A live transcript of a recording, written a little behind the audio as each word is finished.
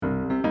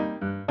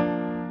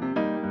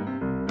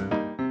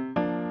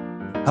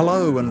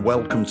Hello and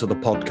welcome to the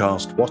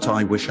podcast What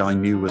I Wish I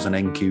Knew as an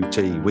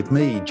NQT with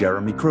me,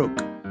 Jeremy Crook.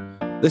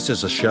 This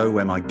is a show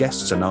where my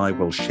guests and I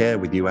will share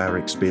with you our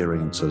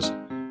experiences,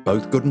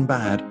 both good and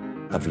bad,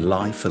 of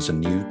life as a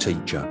new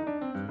teacher.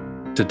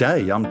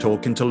 Today I'm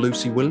talking to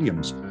Lucy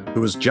Williams,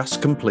 who has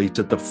just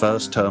completed the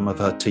first term of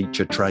her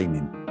teacher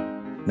training.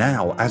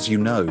 Now, as you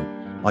know,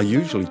 I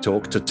usually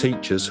talk to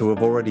teachers who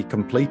have already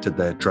completed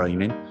their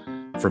training,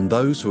 from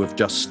those who have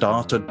just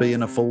started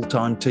being a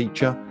full-time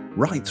teacher,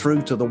 right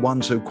through to the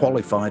ones who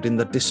qualified in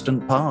the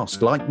distant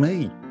past, like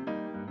me.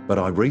 But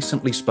I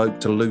recently spoke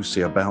to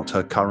Lucy about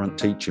her current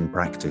teaching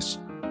practice,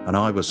 and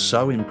I was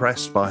so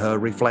impressed by her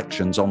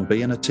reflections on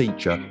being a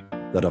teacher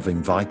that I've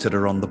invited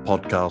her on the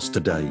podcast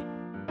today.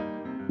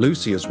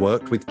 Lucy has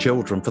worked with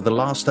children for the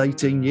last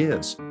 18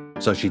 years,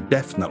 so she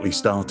definitely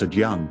started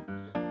young.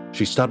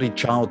 She studied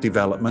child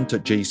development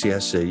at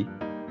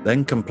GCSE,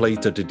 then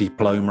completed a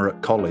diploma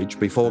at college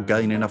before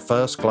gaining a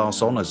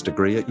first-class honours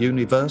degree at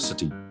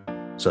university.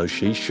 So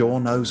she sure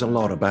knows a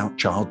lot about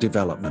child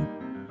development.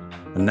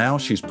 And now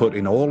she's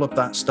putting all of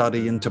that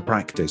study into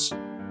practice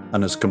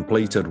and has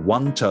completed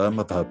one term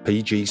of her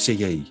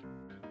PGCE.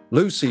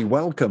 Lucy,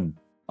 welcome.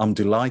 I'm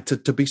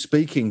delighted to be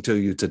speaking to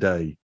you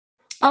today.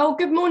 Oh,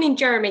 good morning,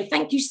 Jeremy.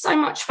 Thank you so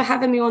much for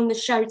having me on the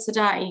show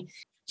today.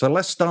 So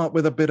let's start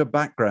with a bit of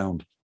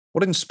background.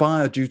 What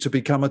inspired you to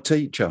become a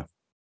teacher?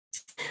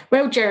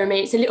 Well,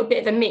 Jeremy, it's a little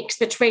bit of a mix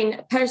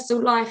between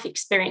personal life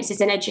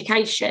experiences and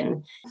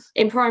education.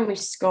 In primary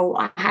school,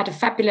 I had a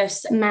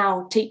fabulous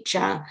male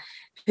teacher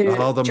who...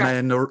 Are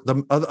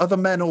the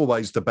men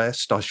always the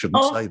best? I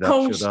shouldn't say that,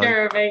 course, should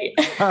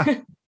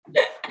I?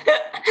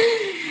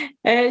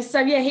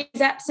 Jeremy.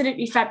 He's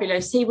absolutely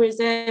fabulous. He was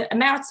a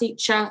male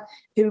teacher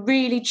who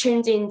really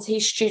tuned into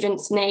his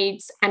students'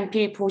 needs and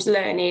pupils'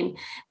 learning.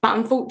 But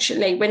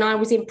unfortunately, when I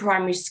was in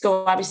primary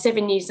school, I was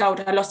 7 years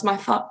old, I lost my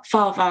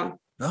father.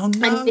 Oh,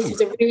 no. And this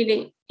was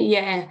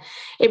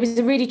it was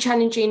a really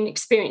challenging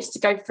experience to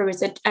go through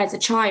as a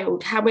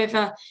child.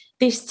 However,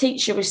 this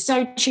teacher was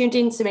so tuned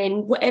into me,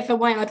 and whatever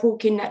way I'd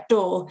walk in that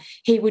door,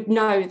 he would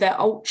know that,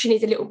 she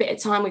needs a little bit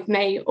of time with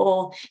me,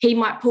 or he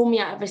might pull me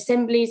out of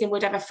assemblies and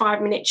we'd have a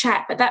 5-minute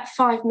chat. But that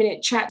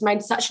 5-minute chat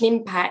made such an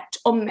impact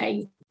on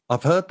me.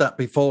 I've heard that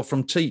before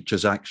from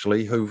teachers,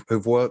 actually,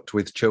 who've worked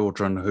with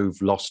children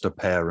who've lost a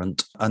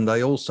parent, and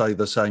they all say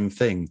the same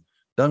thing.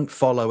 Don't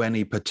follow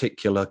any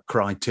particular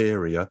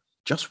criteria.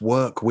 Just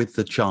work with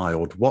the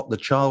child. What the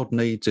child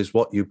needs is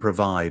what you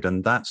provide,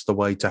 and that's the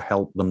way to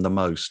help them the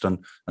most.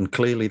 And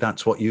clearly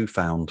that's what you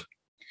found.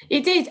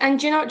 It did.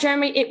 And you know what,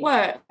 Jeremy, it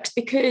worked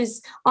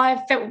because I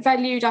felt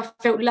valued, I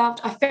felt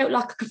loved, I felt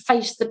like I could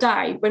face the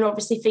day when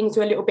obviously things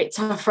were a little bit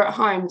tougher at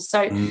home.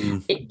 So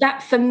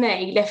that for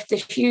me left a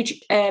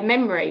huge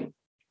memory.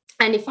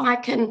 And if I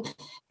can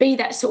be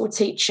that sort of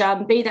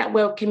teacher, be that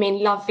welcoming,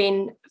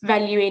 loving,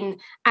 valuing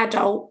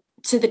adult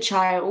to the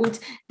child,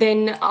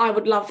 then I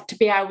would love to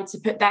be able to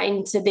put that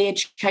into the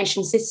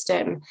education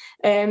system.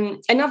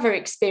 Another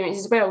experience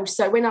as well.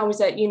 So when I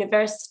was at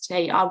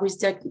university, I was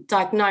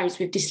diagnosed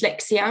with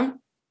dyslexia.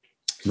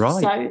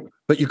 Right.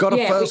 But you got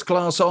a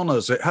first-class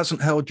honours. It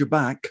hasn't held you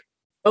back.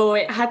 Oh,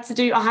 I had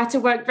to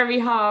work very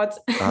hard.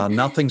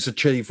 Nothing's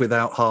achieved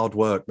without hard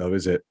work, though,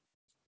 is it?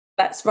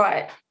 That's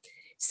right.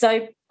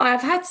 So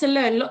I've had to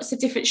learn lots of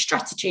different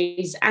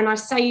strategies, and I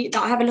say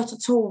that I have a lot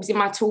of tools in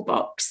my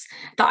toolbox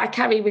that I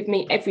carry with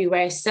me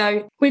everywhere.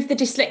 So with the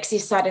dyslexia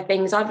side of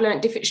things, I've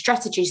learned different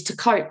strategies to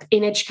cope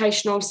in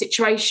educational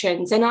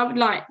situations, and I would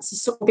like to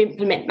sort of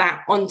implement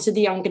that onto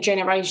the younger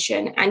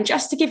generation, and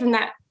just to give them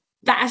that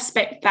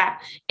aspect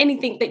that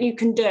anything that you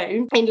can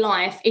do in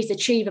life is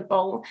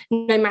achievable,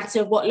 no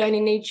matter what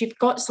learning needs you've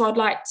got. So I'd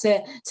like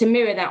to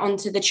mirror that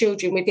onto the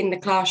children within the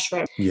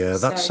classroom. Yeah,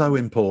 that's so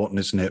important,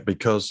 isn't it?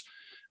 Because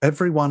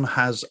everyone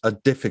has a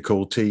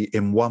difficulty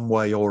in one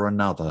way or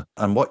another.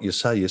 And what you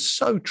say is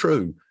so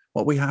true.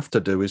 What we have to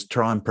do is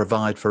try and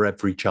provide for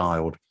every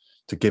child,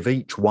 to give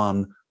each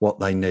one what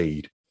they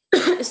need.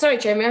 Sorry,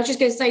 Jeremy, I was just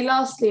going to say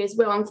lastly as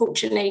well,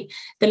 unfortunately,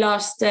 the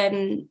last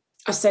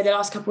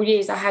couple of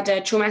years, I had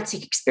a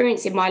traumatic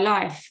experience in my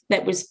life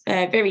that was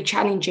very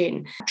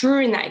challenging.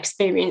 During that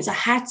experience, I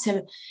had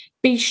to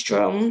be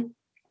strong.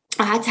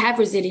 I had to have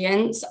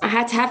resilience. I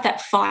had to have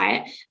that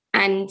fight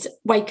and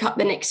wake up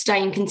the next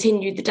day and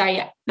continue the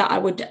day that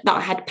I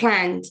had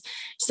planned.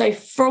 So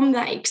from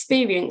that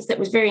experience that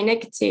was very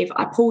negative,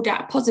 I pulled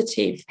out a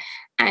positive,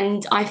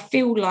 and I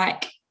feel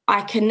like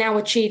I can now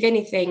achieve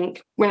anything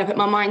when I put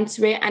my mind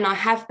to it, and I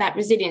have that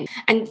resilience.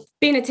 And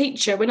being a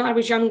teacher, when I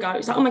was younger, it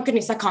was like, oh my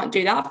goodness, I can't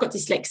do that. I've got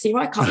dyslexia.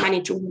 I can't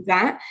manage all of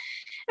that.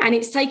 And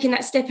it's taking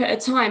that step at a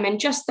time, and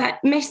just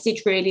that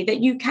message really that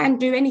you can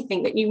do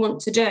anything that you want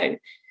to do.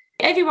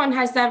 Everyone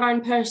has their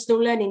own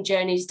personal learning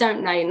journeys,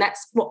 don't they? And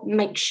that's what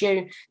makes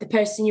you the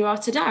person you are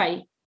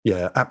today.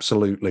 Yeah,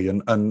 absolutely.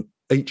 And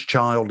each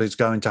child is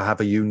going to have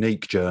a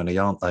unique journey,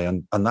 aren't they?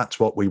 And that's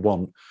what we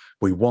want.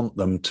 We want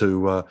them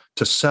to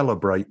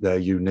celebrate their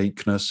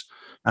uniqueness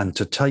and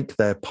to take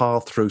their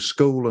path through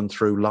school and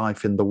through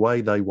life in the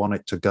way they want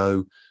it to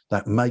go,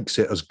 that makes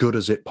it as good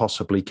as it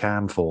possibly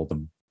can for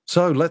them.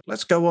 So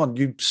let's go on.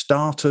 You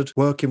started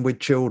working with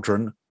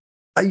children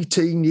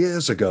 18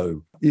 years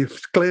ago.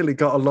 You've clearly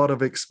got a lot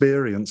of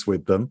experience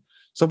with them.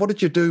 So what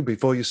did you do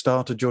before you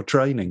started your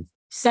training?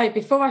 So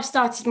before I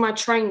started my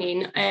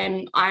training,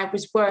 I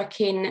was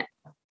working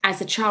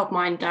as a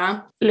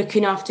childminder,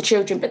 looking after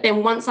children. But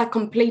then once I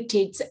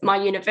completed my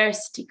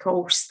university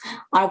course,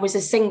 I was a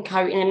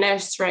Senko in a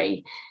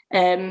nursery.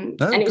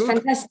 And it was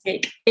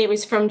fantastic. It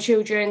was from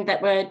children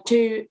that were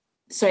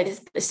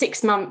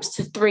 6 months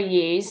to 3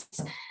 years.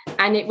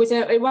 And it was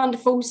a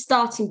wonderful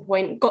starting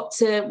point. Got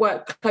to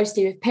work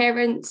closely with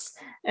parents,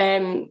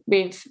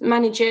 with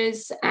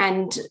managers,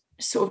 and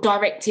sort of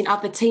directing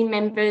other team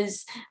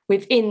members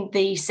within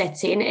the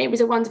setting. It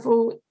was a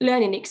wonderful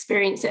learning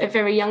experience at a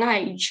very young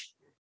age.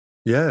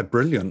 Yeah,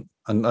 brilliant.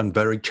 And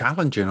very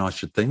challenging, I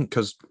should think,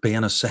 because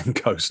being a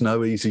Senko's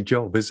no easy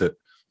job, is it?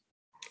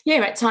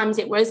 Yeah, at times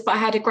it was, but I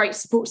had a great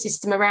support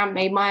system around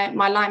me. My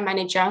line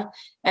manager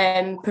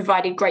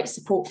provided great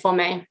support for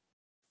me.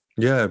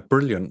 Yeah,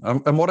 brilliant.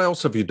 And what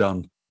else have you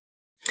done?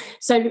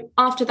 So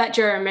after that,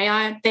 Jeremy,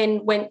 I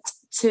then went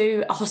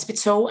to a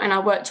hospital and I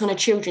worked on a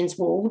children's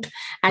ward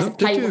as a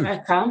play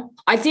worker.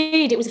 I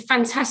did. It was a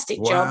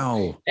fantastic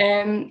job.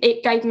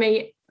 It gave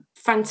me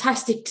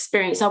fantastic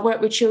experience. I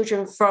worked with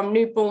children from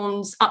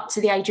newborns up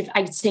to the age of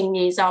 18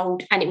 years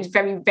old, and it was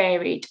very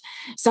varied.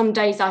 Some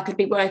days I could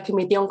be working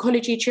with the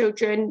oncology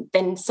children,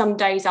 then some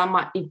days I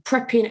might be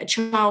prepping a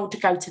child to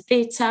go to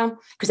theatre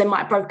because they might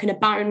have broken a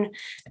bone.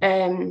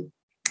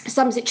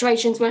 Some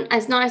situations weren't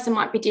as nice. I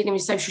might be dealing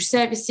with social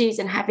services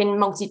and having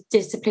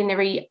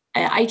multidisciplinary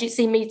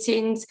agency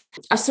meetings.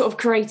 I sort of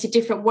created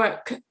different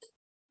work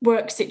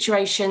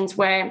situations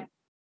where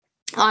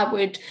I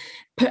would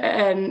put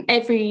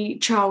every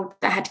child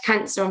that had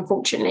cancer,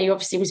 unfortunately,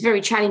 obviously was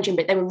very challenging,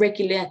 but there were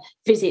regular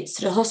visits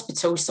to the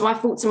hospital. So I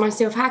thought to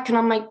myself, how can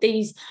I make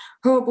these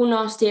horrible,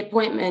 nasty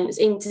appointments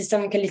into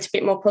something a little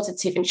bit more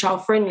positive and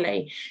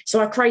child-friendly? So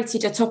I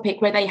created a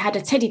topic where they had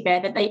a teddy bear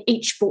that they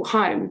each brought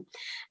home.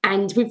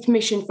 And with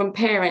permission from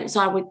parents,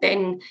 I would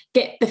then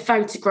get the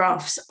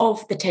photographs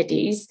of the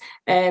teddies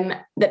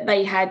that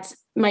they had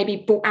maybe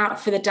brought out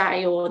for the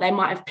day or they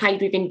might have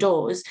played with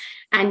indoors,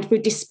 and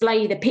would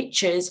display the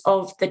pictures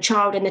of the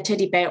child and the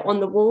teddy bear on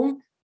the wall.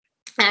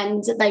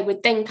 And they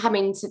would then come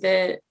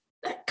into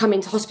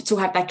hospital,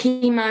 have their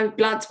chemo,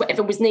 bloods,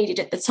 whatever was needed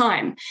at the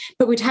time.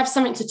 But we'd have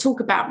something to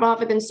talk about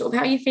rather than sort of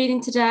how are you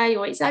feeling today,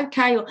 or it's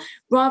okay, or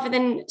rather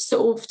than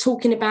sort of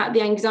talking about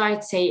the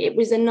anxiety. It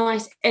was a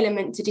nice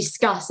element to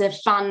discuss, a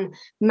fun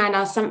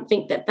manner,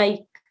 something that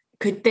they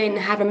could then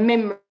have a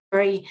memory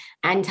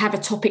and have a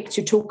topic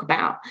to talk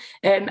about.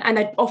 And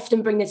I'd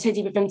often bring the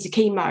teddy with them to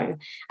chemo.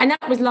 And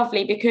that was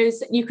lovely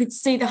because you could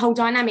see the whole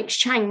dynamics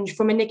change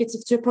from a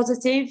negative to a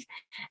positive.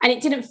 And it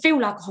didn't feel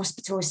like a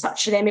hospital as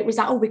such to them. It was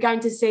like, oh, we're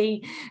going to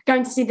see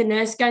the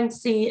nurse, going to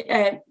see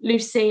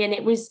Lucy. And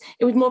it was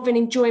more of an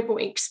enjoyable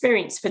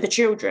experience for the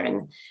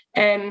children.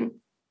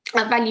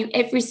 I value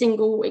every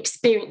single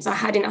experience I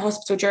had in a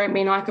hospital,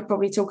 Jeremy, and I could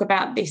probably talk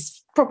about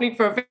this probably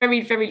for a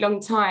very, very long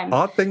time.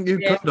 I think you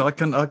could. I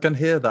can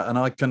hear that, and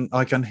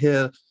I can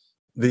hear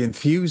the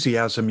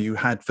enthusiasm you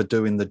had for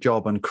doing the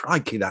job. And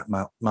crikey, that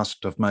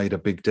must have made a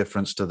big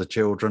difference to the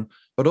children.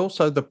 But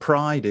also the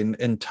pride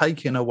in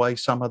taking away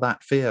some of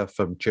that fear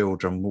from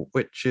children,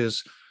 which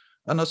is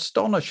an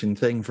astonishing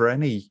thing for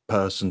any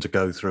person to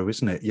go through,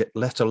 isn't it? Yet,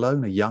 let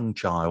alone a young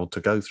child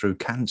to go through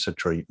cancer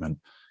treatment.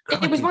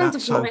 Crikey, it was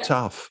wonderful. That's so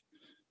tough.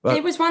 But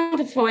it was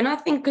wonderful. And I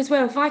think as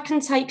well, if I can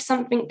take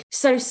something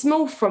so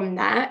small from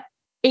that,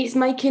 it's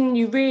making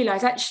you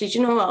realise, actually, do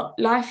you know what?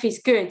 Life is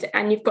good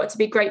and you've got to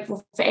be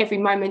grateful for every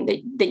moment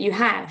that you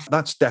have.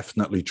 That's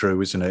definitely true,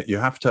 isn't it? You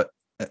have to,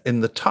 in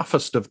the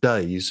toughest of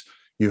days,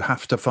 you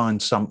have to find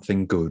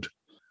something good.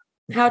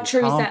 How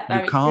true is that,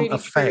 though? It's really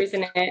true,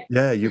 isn't it?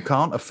 Yeah, you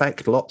can't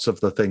affect lots of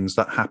the things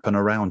that happen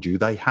around you.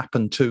 They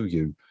happen to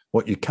you.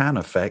 What you can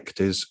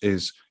affect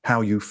is how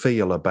you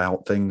feel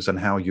about things and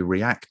how you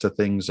react to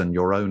things and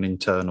your own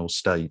internal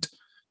state.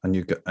 And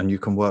you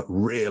can work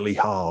really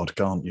hard,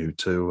 can't you,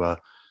 to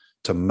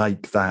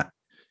make that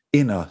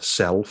inner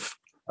self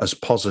as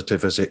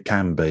positive as it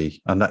can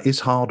be. And that is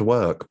hard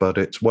work, but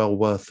it's well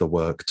worth the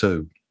work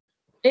too.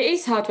 It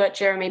is hard work,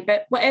 Jeremy,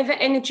 but whatever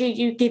energy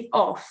you give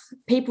off,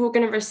 people are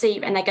going to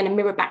receive and they're going to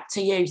mirror back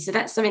to you. So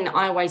that's something that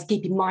I always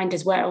keep in mind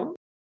as well.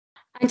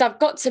 And I've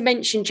got to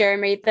mention,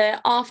 Jeremy,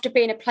 that after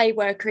being a play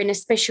worker in a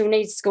special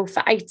needs school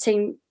for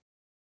 18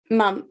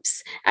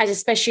 months as a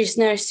specialist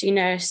nursery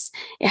nurse,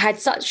 it had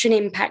such an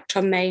impact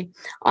on me.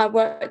 I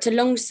worked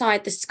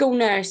alongside the school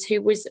nurse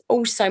who was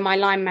also my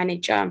line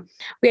manager.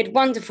 We had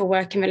wonderful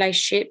working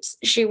relationships.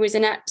 She was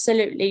an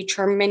absolutely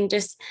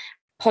tremendous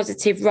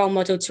positive role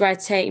model to our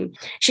team.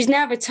 She's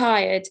now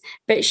retired,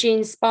 but she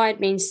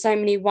inspired me in so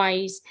many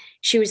ways.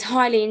 She was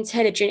highly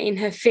intelligent in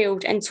her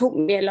field and taught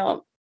me a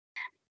lot.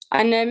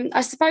 And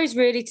I suppose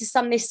really to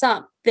sum this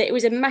up, that it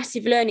was a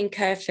massive learning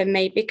curve for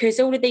me because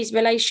all of these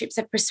relationships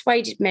have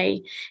persuaded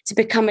me to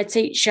become a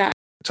teacher.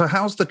 So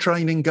how's the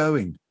training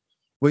going?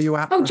 Were you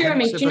apprehensive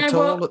Jeremy, do you know at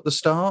all at the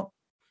start?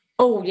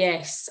 Oh,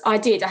 yes, I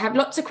did. I have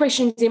lots of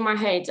questions in my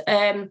head.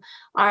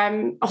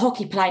 I'm a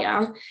hockey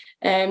player,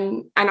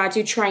 and I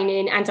do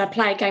training, and I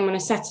play a game on a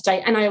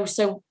Saturday, and I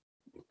also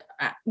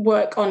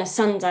work on a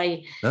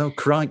Sunday. Oh,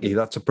 crikey,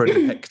 that's a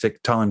pretty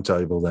hectic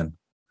timetable then.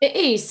 It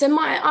is. So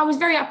I was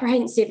very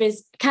apprehensive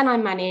as, can I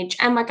manage?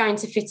 Am I going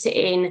to fit it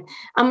in?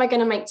 Am I going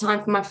to make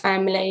time for my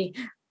family?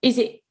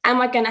 Am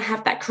I going to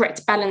have that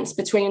correct balance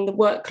between the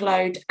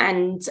workload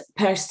and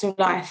personal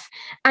life?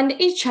 And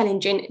it is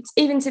challenging.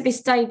 Even to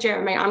this day,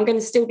 Jeremy, I'm going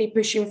to still be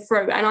pushing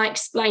through. And I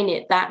explain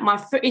it that my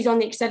foot is on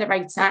the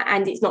accelerator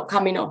and it's not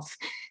coming off.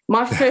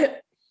 My foot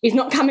is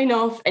not coming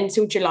off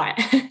until July.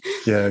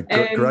 Yeah,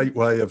 great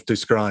way of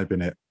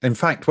describing it. In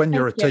fact, when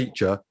you're a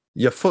teacher,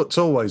 your foot's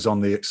always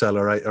on the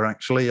accelerator,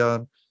 actually. I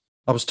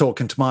was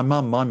talking to my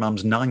mum. My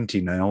mum's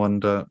 90 now,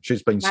 and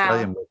she's been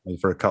staying with me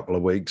for a couple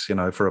of weeks,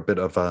 for a bit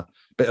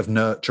of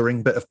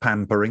nurturing, bit of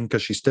pampering,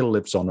 because she still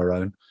lives on her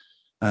own.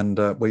 And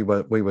we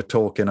were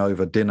talking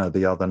over dinner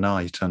the other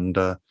night, and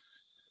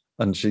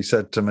she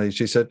said to me,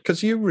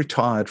 because you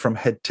retired from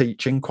head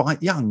teaching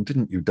quite young,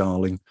 didn't you,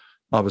 darling?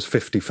 I was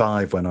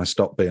 55 when I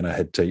stopped being a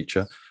head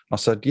teacher. I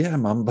said, yeah,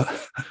 Mum,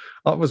 but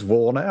I was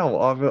worn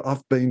out.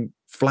 I've been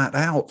flat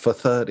out for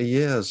 30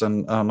 years,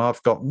 and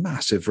I've got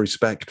massive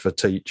respect for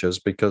teachers,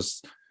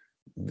 because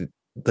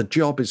the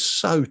job is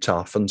so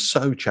tough and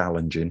so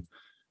challenging,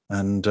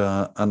 and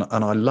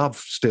I love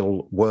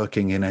still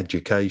working in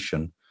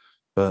education.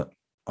 But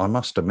I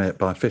must admit,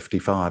 by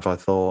 55, I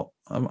thought,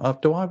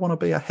 do I want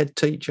to be a head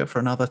teacher for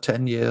another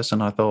 10 years?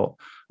 And I thought,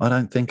 I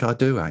don't think I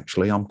do,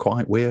 actually. I'm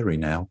quite weary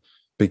now.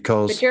 But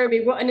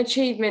Jeremy, what an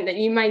achievement that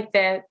you made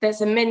there.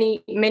 There's a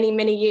many, many,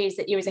 many years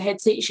that you was a head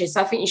teacher. So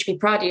I think you should be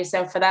proud of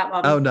yourself for that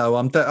one. Oh, no,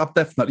 I'm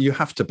definitely, you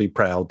have to be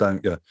proud,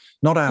 don't you?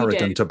 Not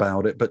arrogant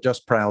about it, but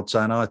just proud,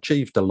 saying I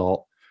achieved a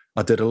lot.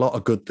 I did a lot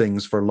of good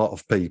things for a lot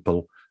of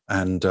people.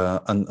 And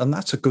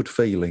that's a good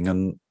feeling.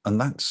 And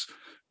that's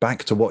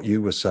back to what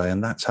you were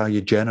saying. That's how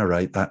you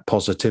generate that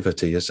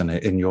positivity, isn't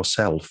it, in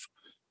yourself?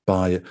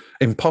 By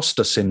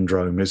imposter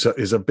syndrome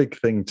is a big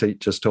thing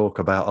teachers talk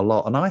about a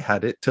lot, and I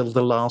had it till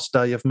the last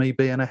day of me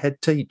being a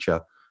head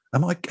teacher.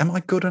 Am I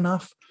good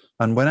enough?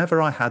 And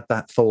whenever I had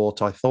that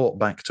thought, I thought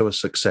back to a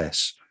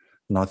success,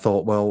 and I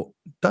thought, well,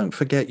 don't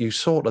forget you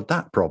sorted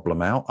that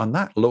problem out, and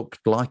that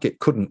looked like it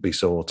couldn't be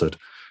sorted,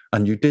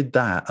 and you did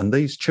that, and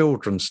these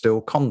children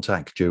still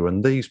contact you,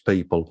 and these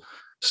people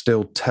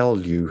still tell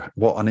you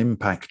what an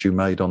impact you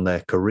made on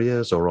their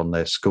careers or on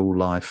their school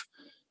life,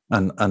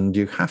 and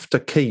you have to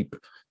keep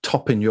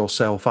topping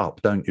yourself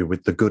up, don't you,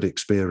 with the good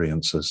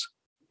experiences?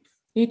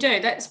 You do.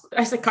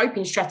 That's a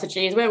coping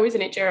strategy as well,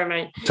 isn't it,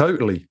 Jeremy?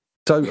 Totally,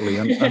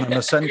 and an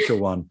essential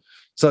one.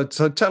 So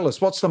tell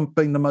us, what's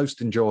been the most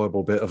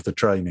enjoyable bit of the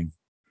training?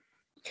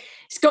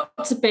 It's got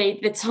to be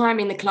the time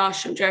in the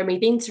classroom, Jeremy,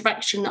 the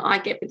interaction that I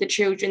get with the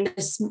children,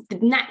 the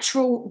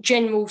natural,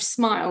 general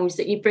smiles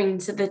that you bring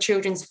to the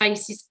children's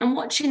faces, and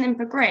watching them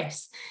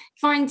progress,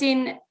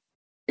 finding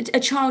a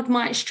child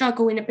might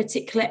struggle in a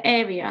particular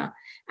area,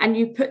 and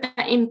you put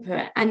that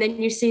input and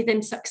then you see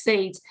them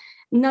succeed.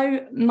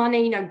 No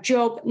money, no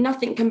job,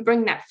 nothing can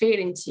bring that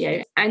feeling to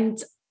you.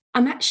 And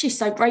I'm actually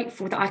so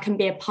grateful that I can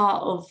be a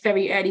part of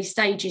very early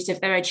stages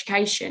of their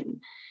education.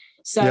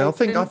 So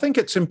yeah, I think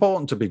it's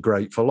important to be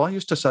grateful. I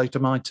used to say to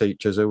my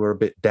teachers who were a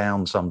bit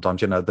down sometimes,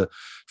 the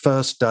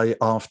first day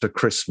after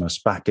Christmas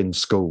back in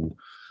school,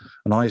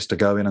 and I used to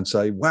go in and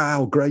say,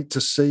 wow, great to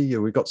see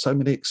you. We've got so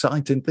many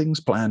exciting things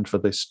planned for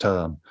this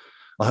term.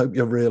 I hope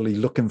you're really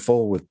looking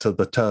forward to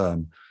the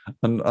term.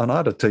 And I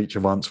had a teacher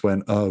once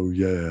went, oh,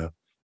 yeah.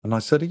 And I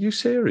said, are you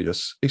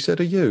serious? He said,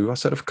 are you? I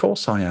said, of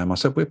course I am. I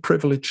said, we're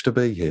privileged to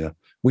be here.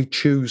 We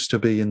choose to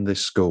be in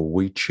this school.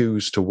 We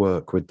choose to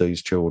work with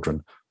these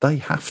children. They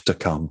have to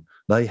come.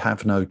 They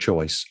have no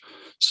choice.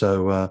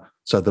 So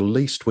the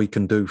least we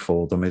can do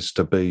for them is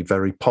to be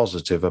very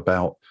positive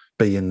about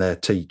being their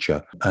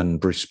teacher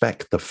and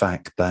respect the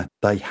fact that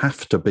they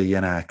have to be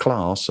in our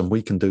class and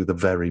we can do the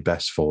very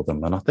best for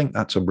them. And I think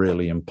that's a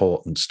really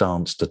important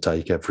stance to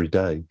take every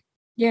day.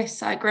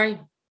 Yes, I agree.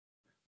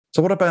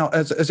 So what about,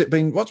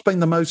 what's been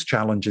the most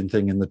challenging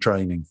thing in the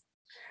training?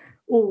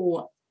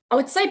 Oh, I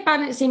would say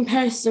balancing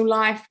personal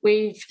life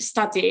with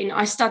studying.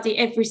 I study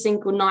every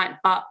single night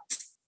but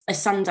a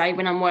Sunday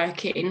when I'm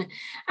working,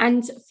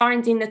 and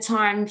finding the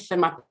time for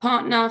my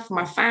partner, for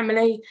my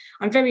family.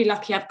 I'm very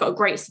lucky. I've got a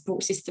great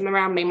support system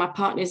around me. My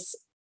partner's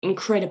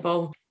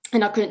incredible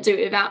and I couldn't do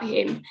it without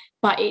him.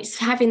 But it's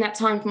having that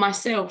time for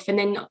myself. And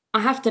then I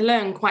have to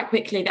learn quite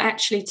quickly that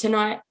actually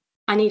tonight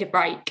I need a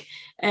break.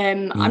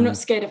 I'm not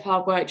scared of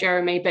hard work,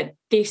 Jeremy, but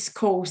this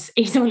course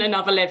is on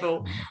another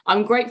level.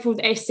 I'm grateful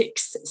that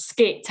Essex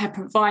Skit have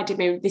provided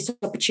me with this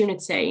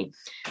opportunity,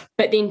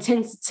 but the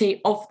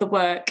intensity of the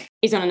work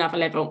is on another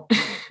level.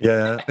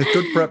 Yeah, it's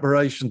good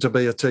preparation to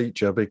be a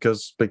teacher,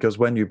 because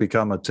when you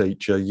become a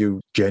teacher, you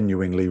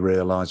genuinely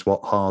realise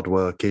what hard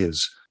work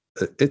is.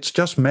 It's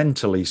just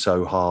mentally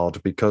so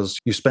hard because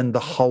you spend the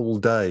whole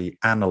day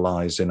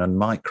analysing and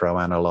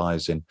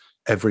micro-analysing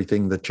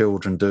everything the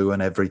children do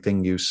and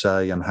everything you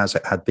say, and has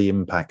it had the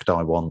impact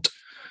I want?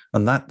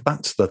 And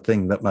that's the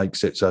thing that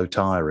makes it so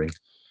tiring.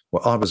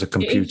 Well, I was a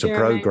computer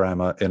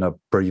programmer in a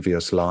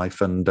previous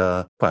life, and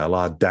I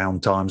had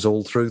downtimes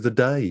all through the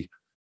day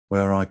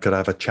where I could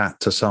have a chat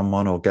to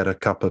someone or get a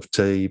cup of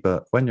tea.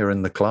 But when you're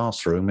in the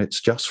classroom, it's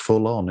just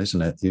full on,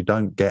 isn't it? You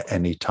don't get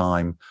any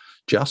time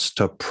just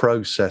to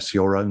process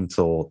your own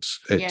thoughts.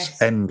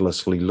 It's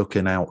endlessly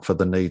looking out for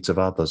the needs of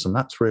others, and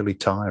that's really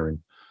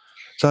tiring.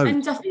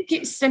 And I think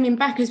it's stemming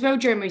back as well,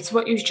 Jeremy, to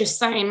what you were just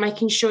saying,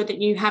 making sure that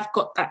you have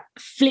got that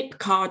flip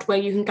card where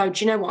you can go,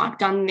 do you know what, I've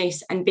done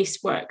this and this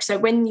works. So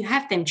when you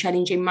have them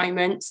challenging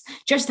moments,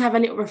 just have a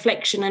little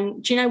reflection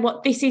and, do you know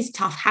what, this is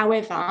tough.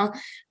 However,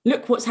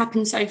 look what's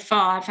happened so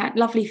far. I've had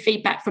lovely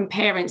feedback from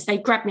parents. They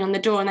grab me on the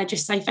door and they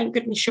just say, thank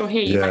goodness you're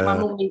here. You make my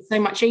morning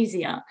so much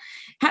easier.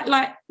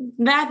 Like,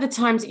 they're the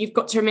times that you've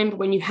got to remember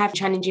when you have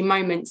challenging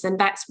moments. And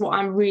that's what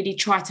I'm really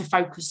trying to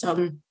focus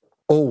on.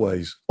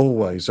 Always.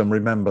 And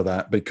remember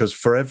that, because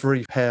for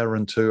every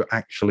parent who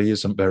actually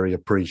isn't very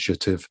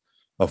appreciative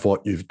of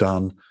what you've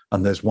done,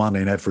 and there's one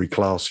in every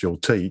class you'll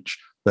teach,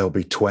 there'll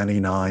be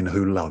 29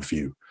 who love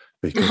you.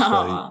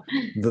 Because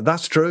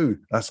that's true.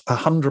 That's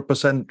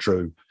 100%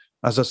 true.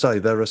 As I say,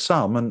 there are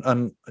some,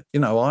 and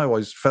I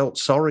always felt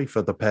sorry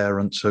for the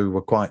parents who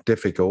were quite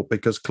difficult,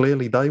 because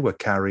clearly they were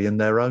carrying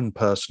their own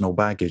personal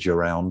baggage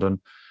around, and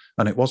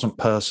it wasn't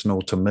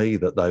personal to me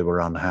that they were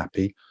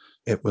unhappy.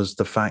 It was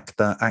the fact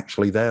that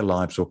actually their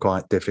lives were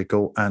quite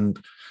difficult, and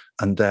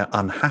their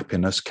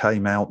unhappiness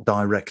came out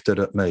directed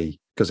at me,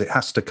 because it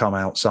has to come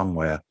out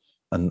somewhere.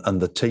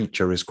 And the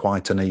teacher is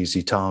quite an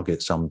easy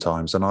target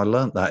sometimes. And I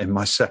learnt that in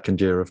my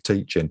second year of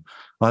teaching.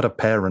 I had a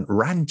parent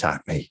rant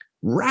at me,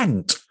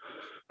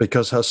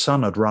 because her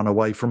son had run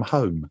away from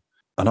home.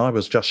 And I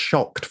was just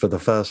shocked for the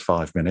first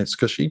 5 minutes,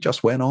 because she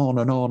just went on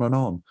and on and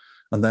on.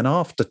 And then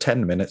after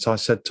 10 minutes, I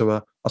said to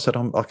her,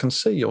 I can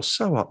see you're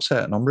so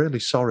upset, and I'm really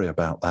sorry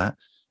about that.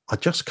 I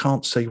just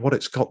can't see what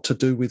it's got to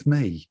do with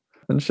me.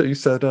 And she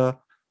said,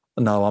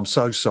 no, I'm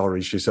so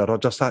sorry. She said, I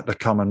just had to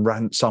come and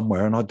rant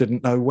somewhere and I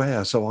didn't know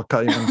where. So I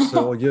came and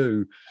saw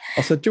you.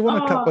 I said, do you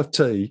want a cup of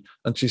tea?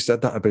 And she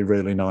said, that'd be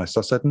really nice.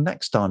 I said,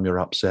 next time you're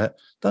upset,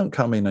 don't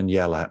come in and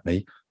yell at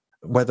me,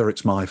 whether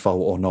it's my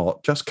fault or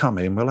not. Just come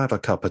in, we'll have a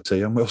cup of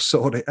tea and we'll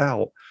sort it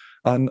out.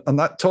 And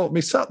that taught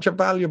me such a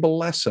valuable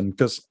lesson,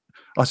 because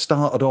I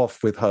started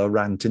off with her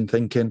ranting,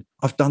 thinking,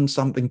 I've done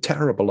something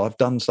terrible, I've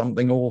done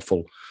something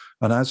awful.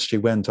 And as she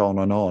went on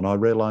and on, I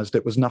realised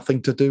it was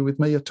nothing to do with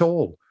me at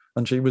all.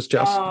 And she was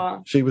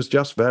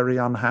just very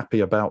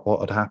unhappy about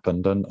what had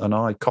happened, and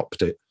I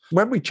copped it.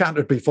 When we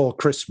chatted before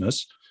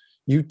Christmas,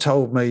 you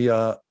told me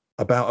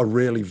about a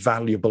really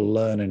valuable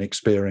learning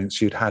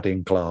experience you'd had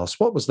in class.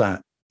 What was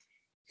that?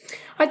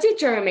 I did,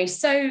 Jeremy.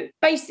 So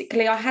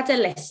basically, I had a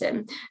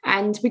lesson,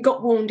 and we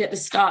got warned at the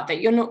start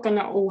that you're not going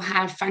to all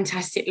have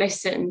fantastic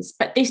lessons.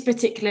 But this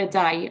particular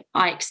day,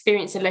 I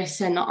experienced a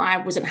lesson that I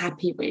wasn't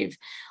happy with.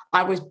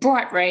 I was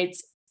bright red,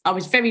 I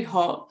was very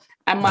hot,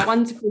 and my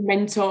wonderful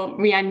mentor,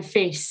 Rianne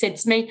Fish, said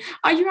to me,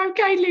 are you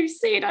okay,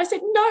 Lucy? And I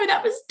said, no,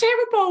 that was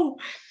terrible.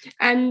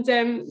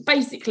 And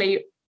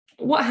basically,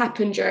 what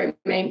happened,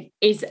 Jeremy,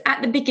 is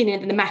at the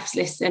beginning of the maths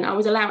lesson, I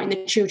was allowing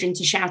the children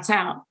to shout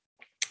out.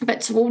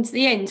 But towards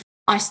the end,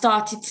 I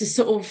started to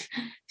sort of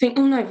think,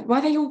 oh no, why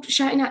are they all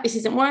shouting out? This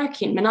isn't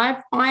working. And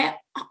I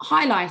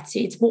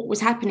highlighted what was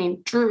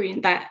happening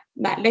during that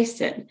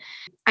lesson.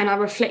 And I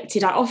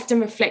reflected. I often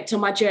reflect on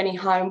my journey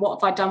home.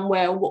 What have I done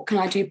well? What can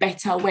I do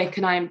better? Where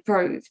can I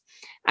improve?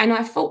 And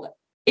I thought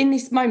in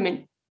this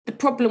moment, the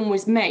problem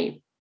was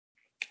me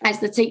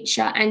as the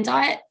teacher. And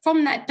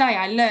from that day,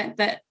 I learned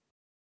that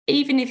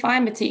even if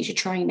I'm a teacher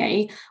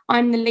trainee,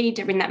 I'm the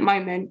leader in that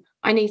moment.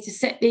 I need to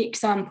set the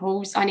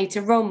examples, I need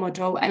to role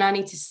model, and I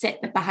need to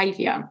set the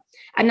behaviour.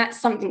 And that's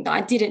something that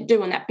I didn't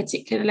do on that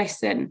particular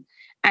lesson.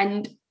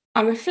 And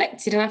I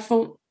reflected and I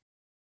thought,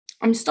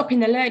 I'm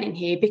stopping the learning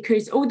here,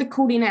 because all the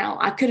calling out,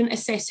 I couldn't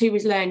assess who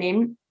was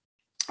learning.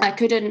 I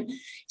couldn't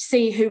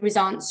see who was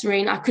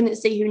answering. I couldn't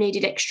see who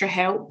needed extra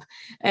help.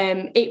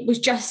 It was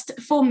just,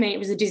 for me, it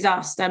was a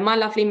disaster. My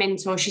lovely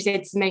mentor, she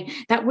said to me,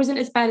 that wasn't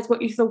as bad as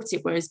what you thought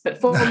it was.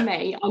 But for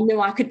me, I knew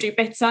I could do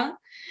better.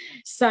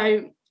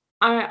 So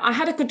I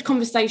had a good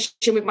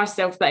conversation with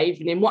myself that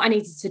evening, what I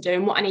needed to do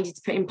and what I needed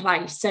to put in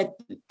place. So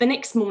the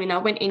next morning I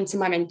went into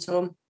my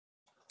mentor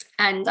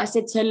and I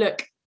said to her,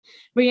 look,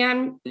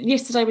 Rianne,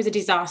 yesterday was a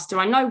disaster.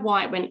 I know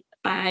why it went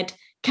bad.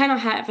 Can I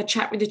have a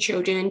chat with the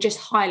children and just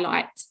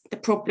highlight the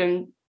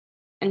problem?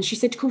 And she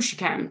said, of course you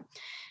can.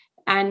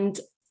 And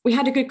we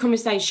had a good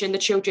conversation, the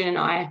children and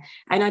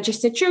I just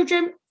said,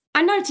 children,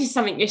 I noticed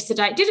something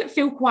yesterday. It didn't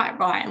feel quite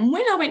right. And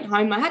when I went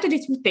home, I had a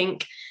little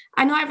think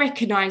and I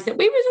recognised that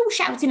we was all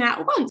shouting out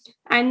at once.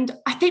 And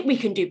I think we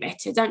can do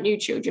better, don't you,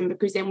 children?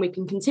 Because then we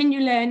can continue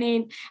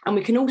learning and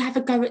we can all have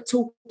a go at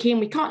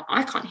talking.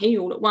 I can't hear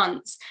you all at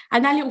once.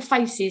 And their little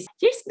faces,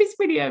 yes, Miss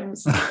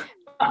Williams.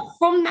 But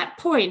from that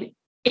point,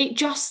 it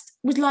just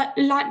was like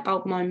a light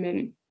bulb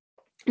moment.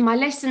 My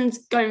lessons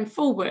going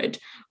forward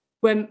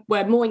were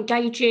more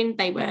engaging.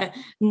 They were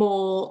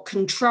more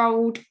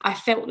controlled. I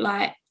feel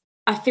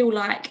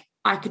like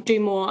I could do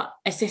more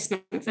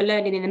assessment for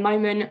learning in the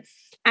moment.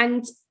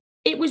 And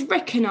it was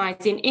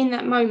recognising in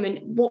that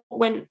moment what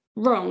went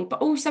wrong,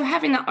 but also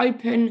having that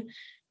open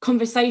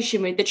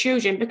conversation with the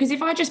children. Because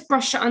if I just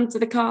brush it under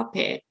the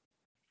carpet,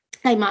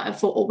 they might have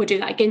thought, oh, we'll do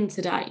that again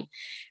today.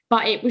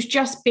 But it was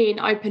just being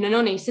open and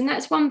honest. And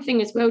that's one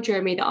thing as well,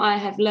 Jeremy, that I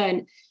have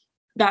learned,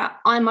 that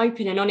I'm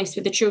open and honest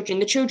with the children.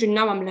 The children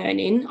know I'm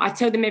learning. I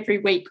tell them every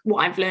week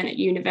what I've learned at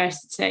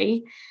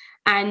university.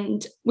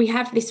 And we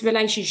have this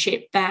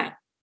relationship that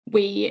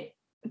we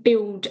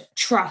build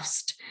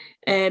trust.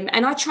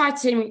 And I try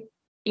to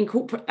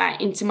incorporate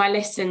that into my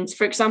lessons.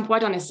 For example,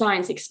 I'd done a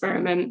science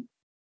experiment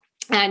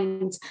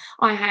and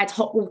I had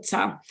hot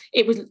water.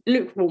 It was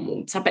lukewarm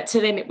water, but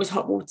to them it was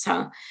hot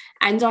water.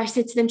 And I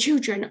said to them,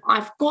 children,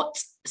 I've got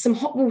some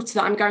hot water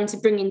that I'm going to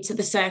bring into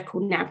the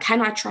circle now.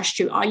 Can I trust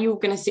you? Are you all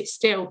going to sit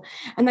still?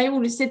 And they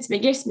all said to me,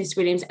 yes, Miss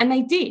Williams. And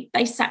they did.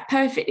 They sat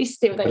perfectly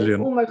still. They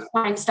were almost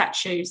fine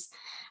statues.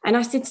 And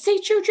I said, see,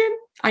 children,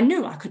 I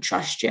knew I could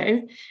trust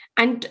you.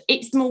 And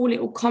it's small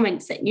little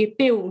comments that you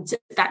build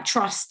that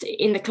trust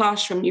in the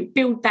classroom. You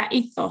build that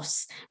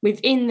ethos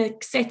within the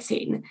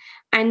setting.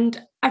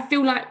 And I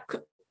feel like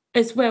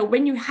as well,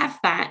 when you have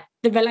that,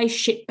 the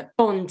relationship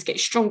bond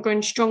gets stronger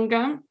and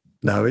stronger.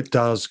 No, it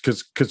does,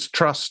 because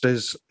trust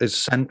is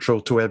central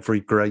to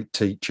every great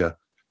teacher.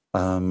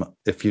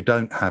 If you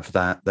don't have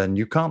that, then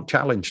you can't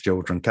challenge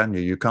children, can you?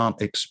 You can't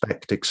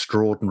expect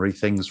extraordinary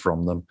things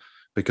from them,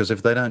 because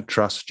if they don't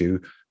trust you,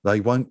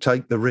 they won't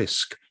take the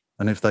risk.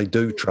 And if they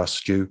do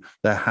trust you,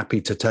 they're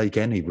happy to take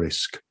any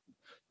risk.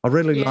 I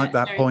really like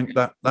that point,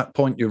 that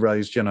point you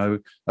raised,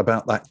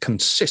 about that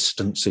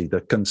consistency,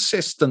 the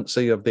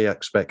consistency of the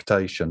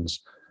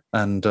expectations.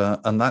 And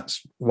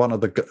that's one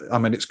of the, I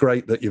mean, it's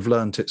great that you've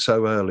learnt it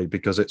so early,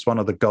 because it's one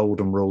of the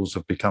golden rules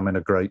of becoming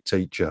a great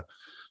teacher.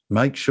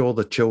 Make sure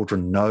the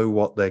children know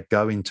what they're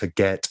going to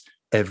get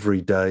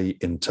every day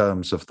in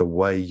terms of the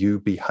way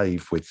you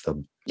behave with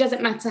them. It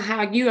doesn't matter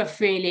how you are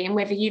feeling,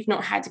 whether you've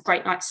not had a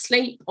great night's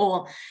sleep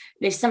or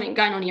there's something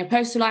going on in your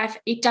personal life.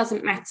 It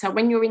doesn't matter.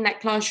 When you're in that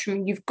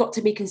classroom, you've got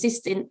to be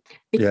consistent,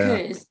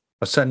 because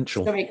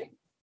essential.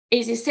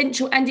 It's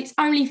essential, and it's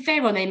only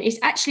fair on them. It's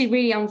actually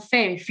really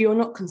unfair if you're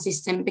not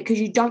consistent, because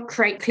you don't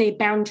create clear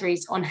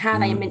boundaries on how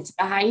they are meant to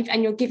behave,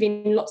 and you're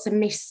giving lots of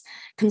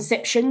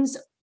misconceptions.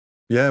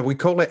 Yeah, we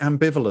call it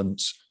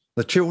ambivalence.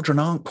 The children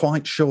aren't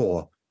quite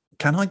sure.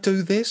 Can I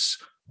do this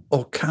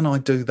or can I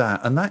do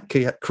that? And that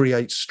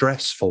creates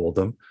stress for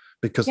them,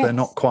 because they're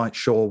not quite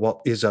sure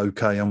what is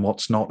okay and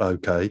what's not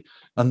okay.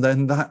 And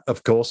then that,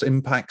 of course,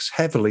 impacts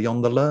heavily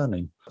on the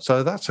learning.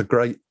 So that's a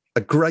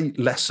great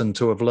lesson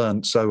to have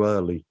learned so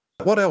early.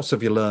 What else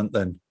have you learned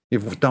then?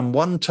 You've done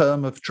one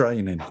term of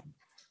training.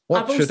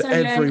 What should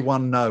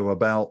everyone know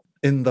about,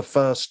 in the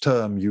first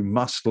term, you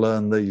must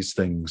learn these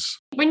things?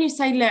 When you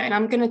say learn,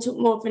 I'm going to talk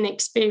more of an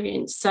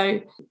experience.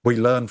 So we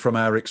learn from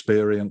our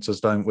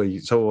experiences, don't we?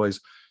 It's always,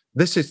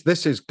 this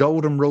is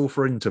golden rule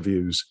for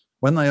interviews.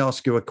 When they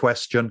ask you a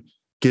question,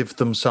 give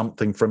them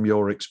something from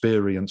your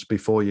experience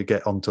before you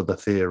get onto the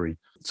theory,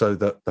 so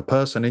that the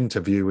person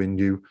interviewing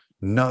you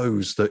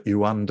knows that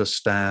you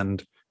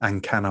understand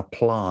and can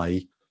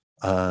apply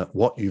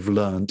what you've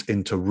learned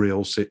into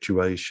real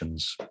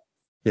situations.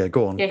 Yeah,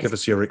 go on, give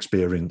us your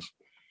experience.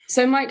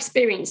 So my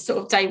experience,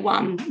 sort of day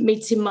one,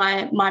 meeting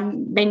my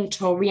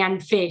mentor, Rhiannon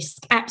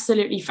Fisk,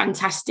 absolutely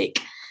fantastic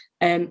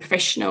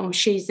professional.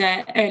 She's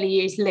an early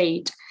years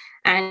lead,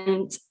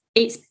 and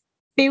it's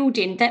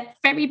building that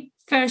very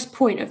first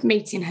point of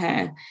meeting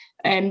her,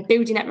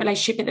 building that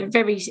relationship at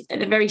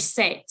the very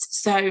set.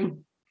 So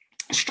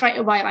straight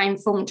away, I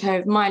informed her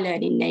of my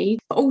learning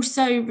needs, but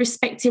also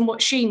respecting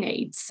what she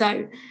needs.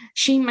 So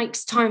she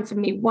makes time for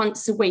me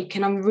once a week,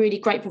 and I'm really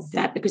grateful for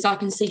that, because I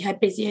can see her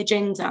busy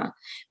agenda.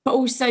 But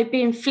also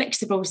being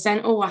flexible,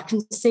 saying, oh, I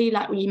can see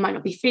you might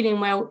not be feeling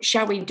well.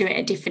 Shall we do it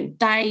a different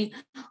day?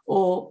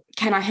 Or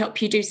can I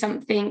help you do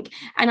something?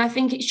 And I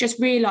think it's just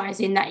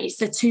realising that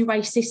it's a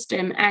two-way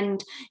system,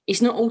 and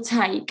it's not all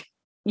take.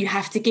 You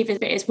have to give a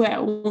bit as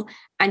well,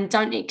 and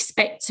don't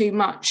expect too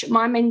much.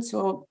 My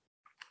mentor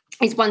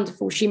is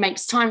wonderful. She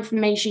makes time for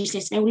me. She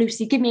says, oh,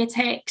 Lucy, give me a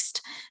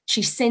text.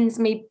 She sends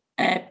me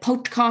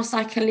podcasts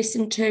I can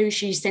listen to.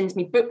 She sends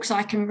me books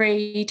I can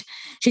read.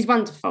 She's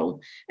wonderful.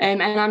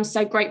 And I'm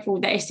so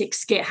grateful that Essex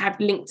Skit have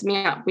linked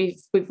me up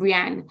with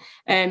Rhiannon.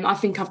 I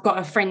think I've got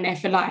a friend there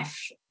for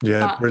life.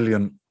 Yeah,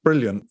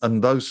 brilliant.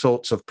 And those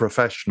sorts of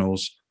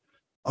professionals,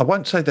 I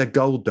won't say they're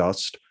gold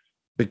dust,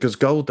 because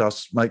gold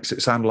dust makes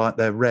it sound like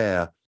they're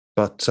rare.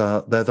 But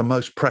they're the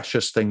most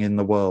precious thing in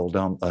the world,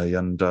 aren't they?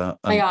 And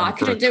they are. I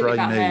couldn't do it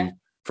without her.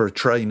 For a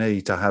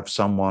trainee to have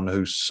someone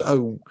who's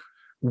so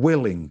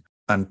willing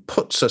and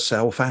puts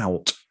herself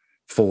out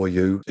for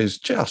you is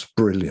just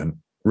brilliant.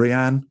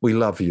 Rhiannon, we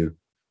love you.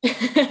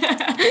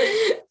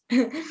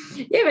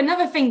 Yeah,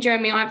 another thing,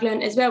 Jeremy, I've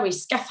learned as well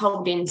is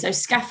scaffolding. So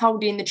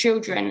scaffolding the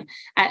children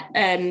at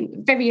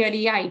very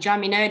early age.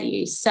 I'm in early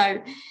years.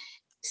 So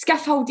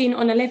scaffolding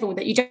on a level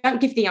that you don't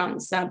give the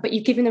answer, but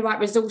you've given the right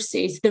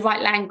resources, the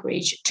right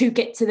language to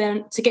get to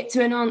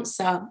an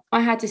answer.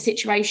 I had a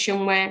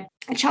situation where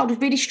a child was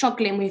really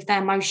struggling with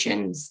their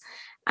emotions,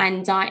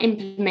 and I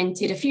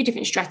implemented a few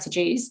different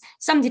strategies.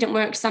 Some didn't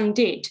work, some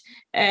did.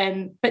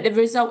 But the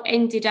result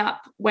ended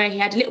up where he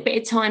had a little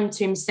bit of time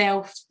to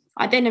himself.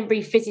 I then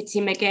revisited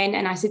him again,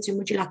 and I said to him,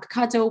 would you like a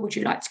cuddle? Would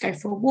you like to go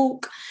for a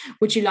walk?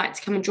 Would you like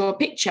to come and draw a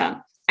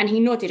picture? And he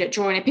nodded at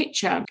drawing a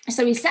picture.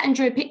 So we sat and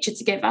drew a picture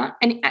together,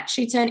 and it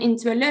actually turned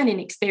into a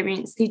learning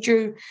experience. He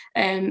drew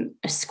a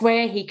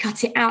square, he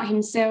cut it out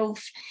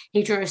himself.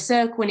 He drew a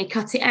circle and he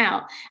cut it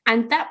out.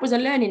 And that was a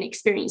learning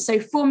experience.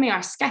 So for me,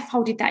 I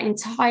scaffolded that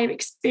entire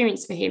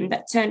experience for him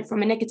that turned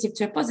from a negative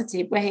to a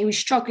positive, where he was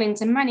struggling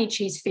to manage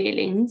his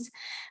feelings.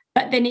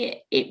 But then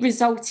it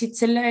resulted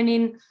to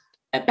learning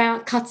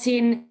about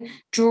cutting,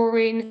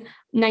 drawing,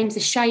 names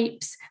of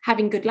shapes,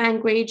 having good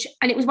language.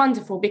 And it was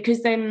wonderful,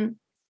 because then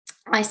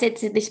I said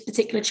to this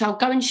particular child,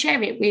 go and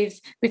share it with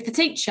the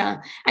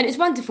teacher. And it's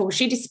wonderful.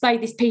 She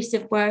displayed this piece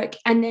of work,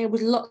 and there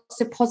was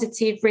lots of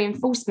positive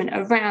reinforcement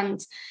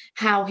around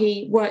how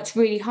he worked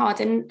really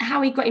hard and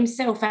how he got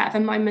himself out of a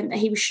moment that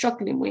he was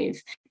struggling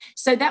with.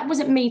 So that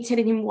wasn't me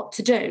telling him what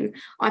to do.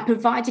 I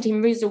provided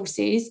him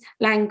resources,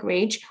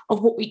 language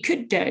of what we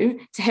could do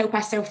to help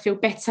ourselves feel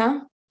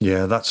better.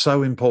 Yeah, that's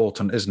so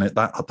important, isn't it?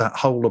 That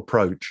whole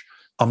approach.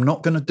 I'm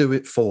not going to do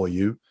it for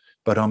you,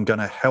 but I'm going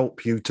to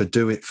help you to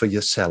do it for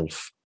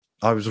yourself.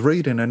 I was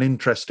reading an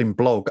interesting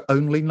blog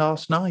only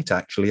last night,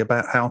 actually,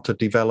 about how to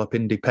develop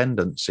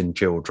independence in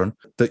children,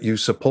 that you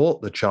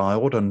support the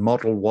child and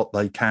model what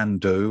they can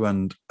do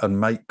and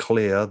make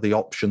clear the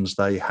options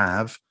they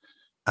have.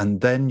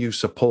 And then you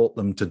support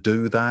them to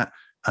do that.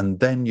 And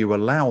then you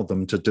allow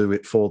them to do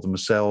it for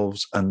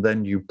themselves. And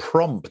then you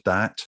prompt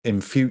that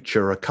in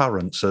future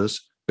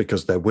occurrences,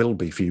 because there will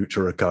be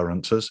future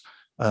occurrences.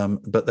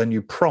 But then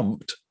you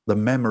prompt the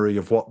memory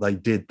of what they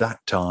did that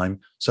time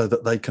so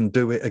that they can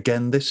do it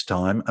again this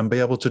time and be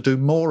able to do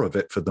more of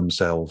it for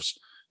themselves.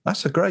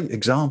 That's a great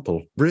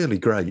example. Really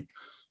great.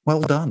 Well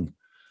done.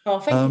 Oh,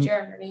 thank you,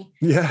 Jeremy.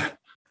 Yeah.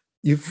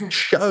 You've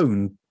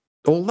shown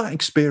all that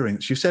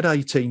experience. You said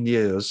 18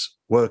 years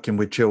working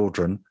with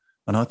children.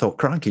 And I thought,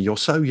 crikey, you're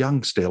so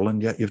young still,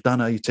 and yet you've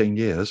done 18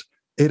 years.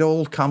 It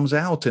all comes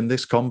out in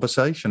this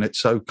conversation. It's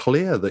so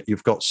clear that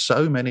you've got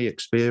so many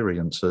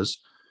experiences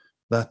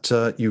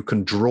that you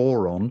can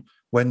draw on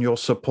when you're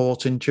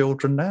supporting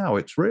children now.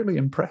 It's really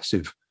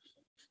impressive.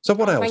 So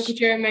what else? Thank you,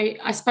 Jeremy.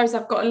 I suppose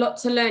I've got a lot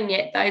to learn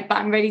yet, though, but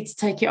I'm ready to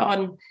take it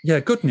on. Yeah,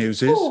 good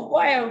news is... Oh,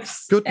 what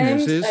else? Good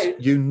news is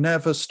you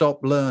never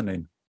stop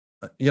learning.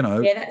 You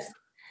know, yeah, that's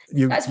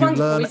you wonderful,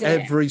 learn isn't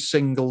it? every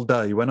single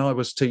day. When I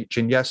was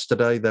teaching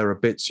yesterday, there are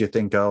bits you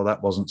think, oh,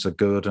 that wasn't so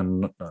good.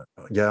 And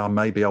yeah,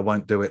 maybe I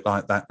won't do it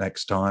like that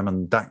next time.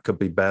 And that could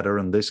be better.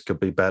 And this could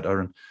be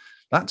better. And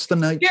that's the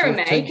nature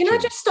Jeremy, of teaching. can I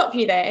just stop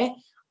you there?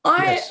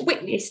 I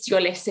witnessed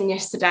your lesson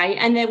yesterday,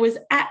 and there was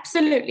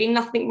absolutely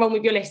nothing wrong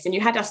with your lesson.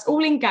 You had us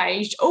all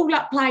engaged, all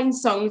up playing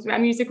songs with our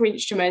musical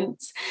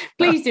instruments.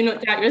 Please do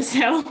not doubt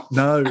yourself.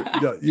 No,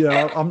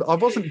 I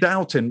wasn't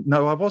doubting.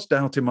 No, I was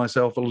doubting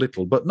myself a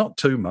little, but not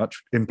too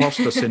much.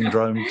 Imposter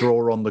syndrome,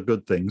 draw on the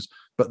good things.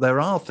 But there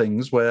are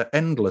things where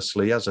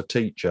endlessly, as a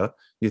teacher,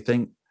 you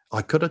think,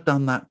 I could have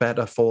done that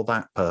better for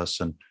that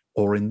person.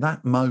 Or in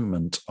that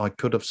moment, I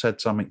could have said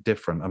something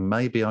different. And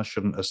maybe I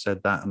shouldn't have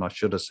said that, and I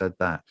should have said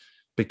that.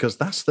 Because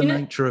that's the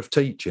nature of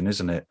teaching,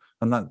 isn't it?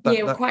 And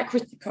we're quite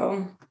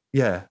critical.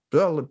 Yeah,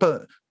 well,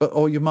 but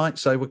or you might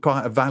say we're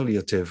quite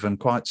evaluative and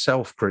quite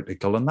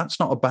self-critical, and that's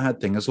not a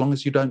bad thing as long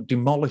as you don't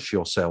demolish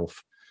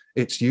yourself.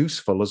 It's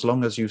useful as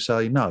long as you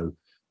say, no,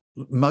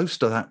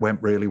 most of that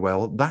went really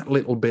well. That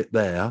little bit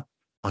there,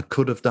 I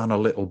could have done a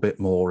little bit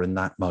more in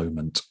that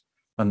moment.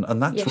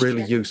 And that's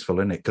really useful,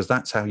 isn't it? Because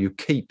that's how you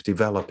keep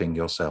developing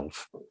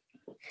yourself.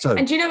 So,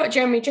 and do you know what,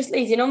 Jeremy, just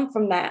leading on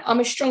from that, I'm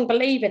a strong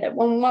believer that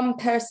when one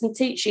person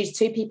teaches,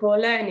 two people are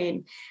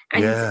learning.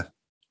 And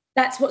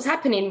that's what's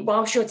happening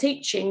whilst you're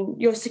teaching.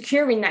 You're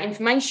securing that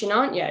information,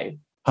 aren't you?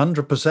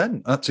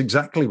 100%. That's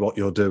exactly what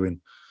you're doing.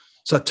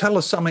 So tell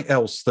us something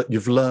else that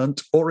you've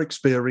learnt or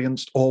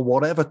experienced, or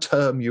whatever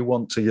term you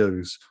want to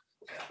use.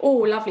 Oh,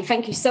 lovely.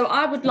 Thank you. So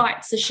I would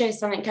like to share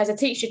something as a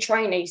teacher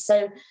trainee.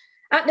 So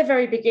at the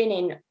very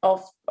beginning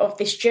of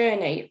this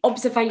journey,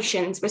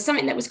 observations were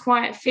something that was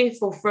quite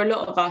fearful for a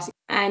lot of us.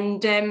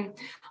 And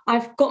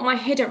I've got my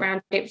head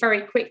around it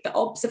very quick that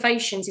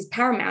observations is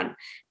paramount.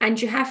 And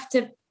you have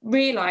to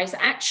realise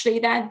actually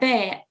they're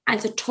there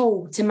as a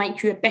tool to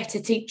make you a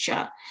better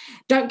teacher.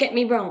 Don't get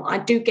me wrong, I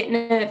do get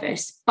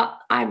nervous, but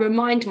I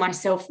remind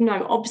myself,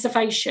 no,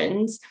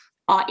 observations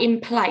are in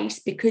place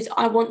because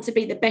I want to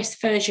be the best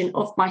version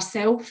of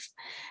myself.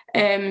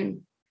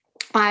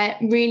 I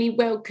really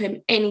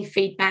welcome any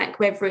feedback,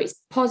 whether it's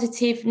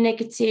positive,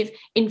 negative.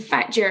 In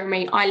fact,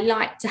 Jeremy, I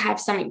like to have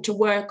something to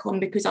work on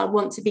because I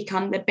want to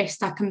become the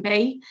best I can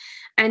be.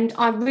 And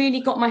I really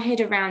got my head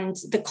around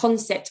the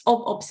concept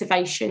of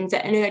observations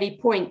at an early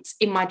point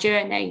in my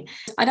journey.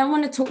 I don't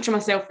want to torture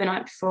myself the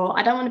night before.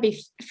 I don't want to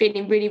be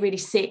feeling really, really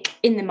sick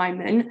in the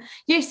moment.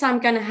 Yes, I'm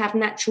going to have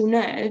natural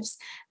nerves,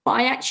 but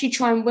I actually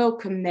try and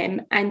welcome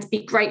them and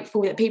be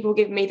grateful that people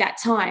give me that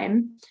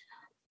time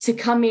to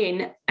come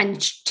in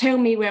and tell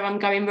me where I'm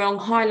going wrong,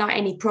 highlight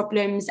any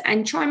problems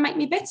and try and make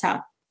me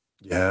better.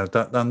 Yeah,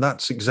 and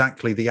that's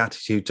exactly the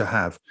attitude to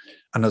have.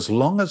 And as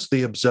long as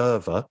the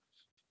observer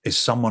is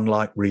someone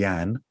like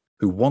Rianne,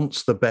 who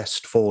wants the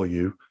best for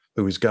you,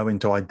 who is going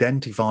to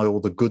identify all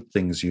the good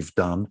things you've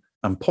done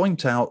and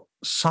point out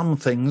some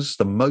things,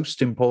 the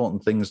most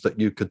important things that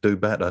you could do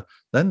better,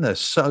 then they're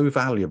so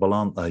valuable,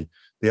 aren't they?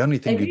 The only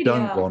thing you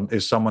don't want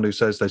is someone who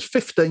says there's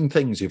 15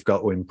 things you've got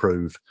to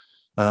improve.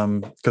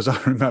 Because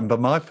I remember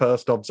my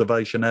first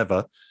observation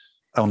ever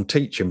on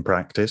teaching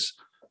practice,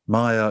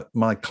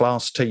 my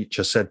class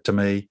teacher said to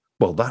me,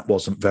 "Well, that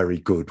wasn't very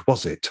good,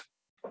 was it?"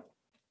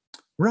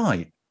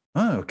 Right.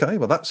 Oh, okay.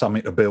 Well, that's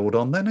something to build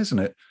on then, isn't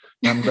it?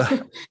 And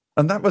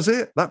and that was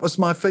it. That was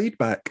my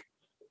feedback.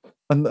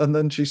 And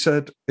then she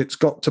said, "It's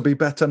got to be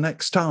better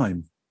next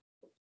time."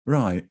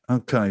 Right.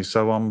 Okay.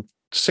 So I'm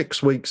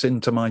 6 weeks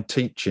into my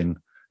teaching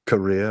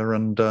career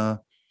and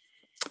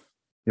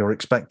you're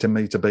expecting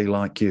me to be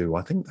like you.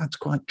 I think that's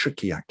quite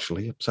tricky,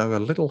 actually. So a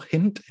little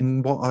hint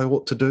in what I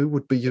ought to do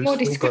would be useful. Your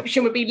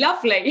description would be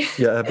lovely.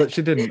 Yeah, but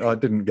I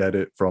didn't get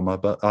it from her,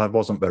 but I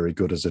wasn't very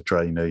good as a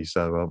trainee.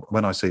 So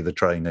when I see the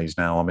trainees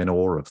now, I'm in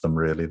awe of them,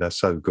 really. They're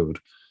so good.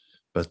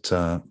 But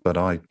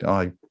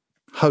I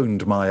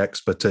honed my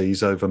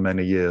expertise over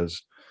many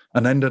years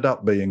and ended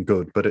up being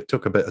good, but it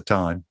took a bit of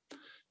time.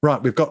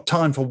 Right, we've got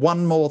time for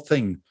one more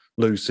thing,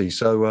 Lucy.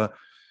 So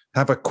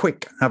have a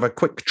quick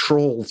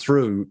trawl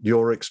through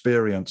your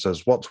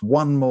experiences. What's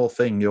one more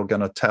thing you're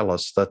going to tell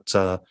us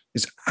that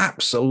is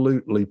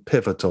absolutely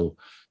pivotal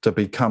to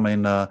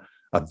becoming a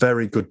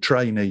very good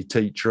trainee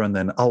teacher and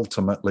then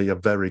ultimately a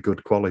very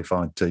good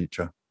qualified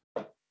teacher?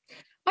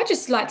 I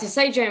just like to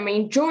say, Jeremy,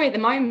 enjoy the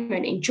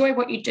moment, enjoy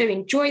what you do,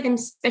 enjoy them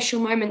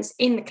special moments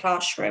in the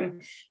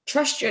classroom,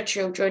 trust your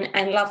children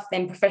and love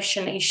them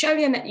professionally, show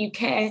them that you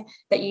care,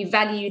 that you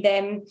value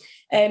them.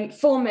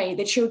 For me,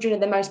 the children are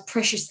the most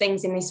precious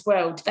things in this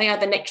world. They are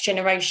the next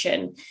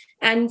generation.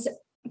 And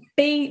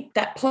be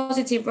that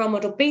positive role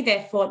model, be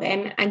there for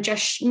them and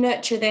just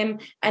nurture them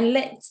and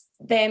let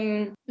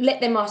them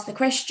ask the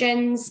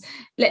questions,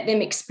 let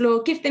them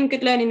explore, give them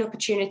good learning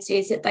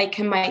opportunities that they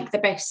can make the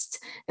best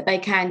that they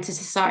can to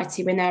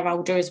society when they're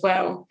older as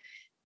well.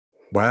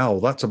 Wow,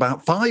 that's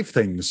about 5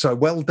 things. So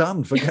well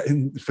done for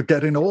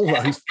getting all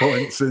those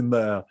points in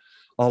there.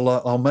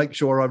 I'll make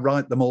sure I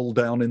write them all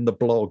down in the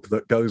blog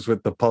that goes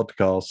with the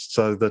podcast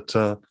so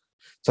that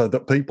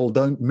people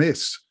don't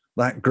miss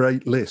that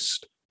great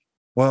list.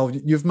 Well,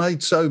 you've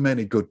made so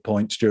many good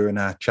points during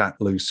our chat,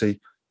 Lucy,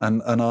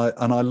 and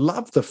I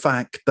love the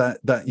fact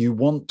that you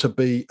want to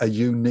be a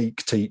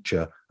unique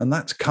teacher, and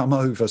that's come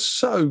over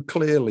so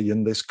clearly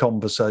in this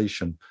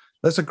conversation.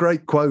 There's a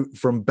great quote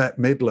from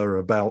Bette Midler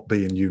about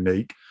being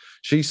unique.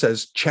 She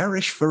says,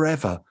 "Cherish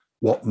forever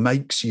what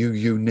makes you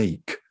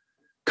unique,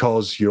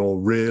 'cause you're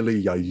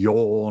really a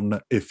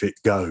yawn if it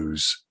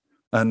goes."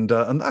 And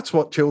that's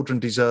what children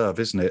deserve,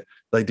 isn't it?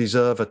 They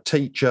deserve a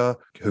teacher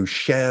who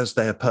shares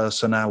their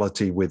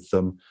personality with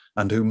them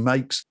and who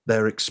makes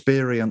their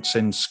experience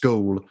in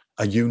school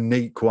a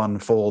unique one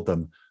for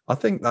them. I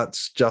think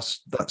that's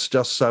just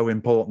so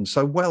important.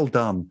 So well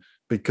done,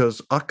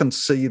 because I can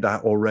see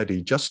that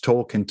already just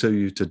talking to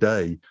you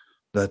today,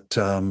 that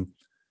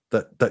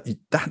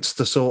that's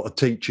the sort of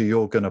teacher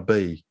you're going to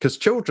be, because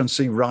children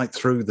see right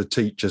through the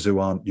teachers who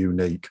aren't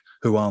unique,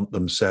 who aren't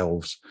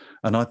themselves.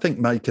 And I think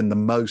making the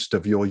most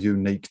of your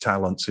unique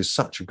talents is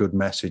such a good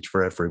message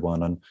for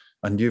everyone.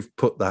 And you've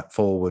put that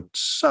forward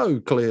so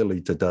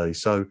clearly today.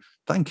 So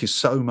thank you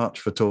so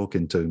much for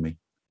talking to me.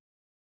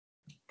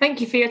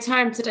 Thank you for your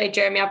time today,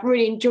 Jeremy. I've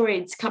really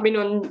enjoyed coming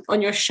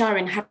on your show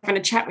and having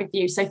a chat with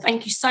you. So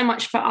thank you so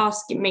much for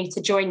asking me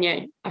to join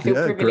you. I feel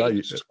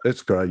privileged. Great.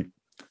 It's great.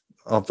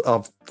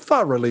 I've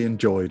thoroughly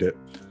enjoyed it.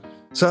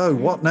 So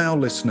what now,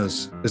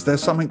 listeners? Is there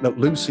something that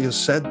Lucy has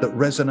said that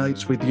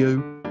resonates with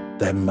you?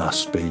 There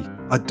must be.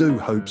 I do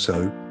hope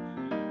so.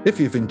 If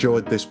you've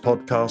enjoyed this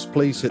podcast,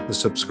 please hit the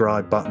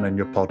subscribe button in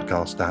your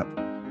podcast app.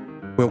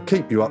 We'll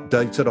keep you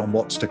updated on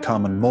what's to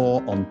come and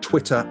more on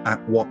Twitter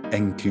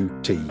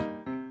 @WhatNQT.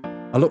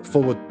 I look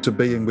forward to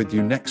being with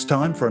you next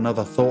time for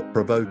another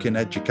thought-provoking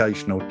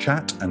educational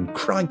chat. And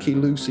crikey,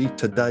 Lucy,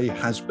 today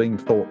has been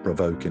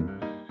thought-provoking.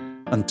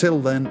 Until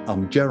then,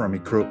 I'm Jeremy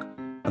Crook,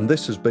 and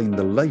this has been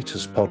the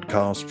latest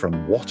podcast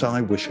from What I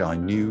Wish I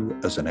Knew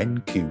as an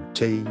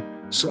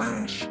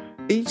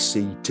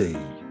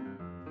NQT/ECT.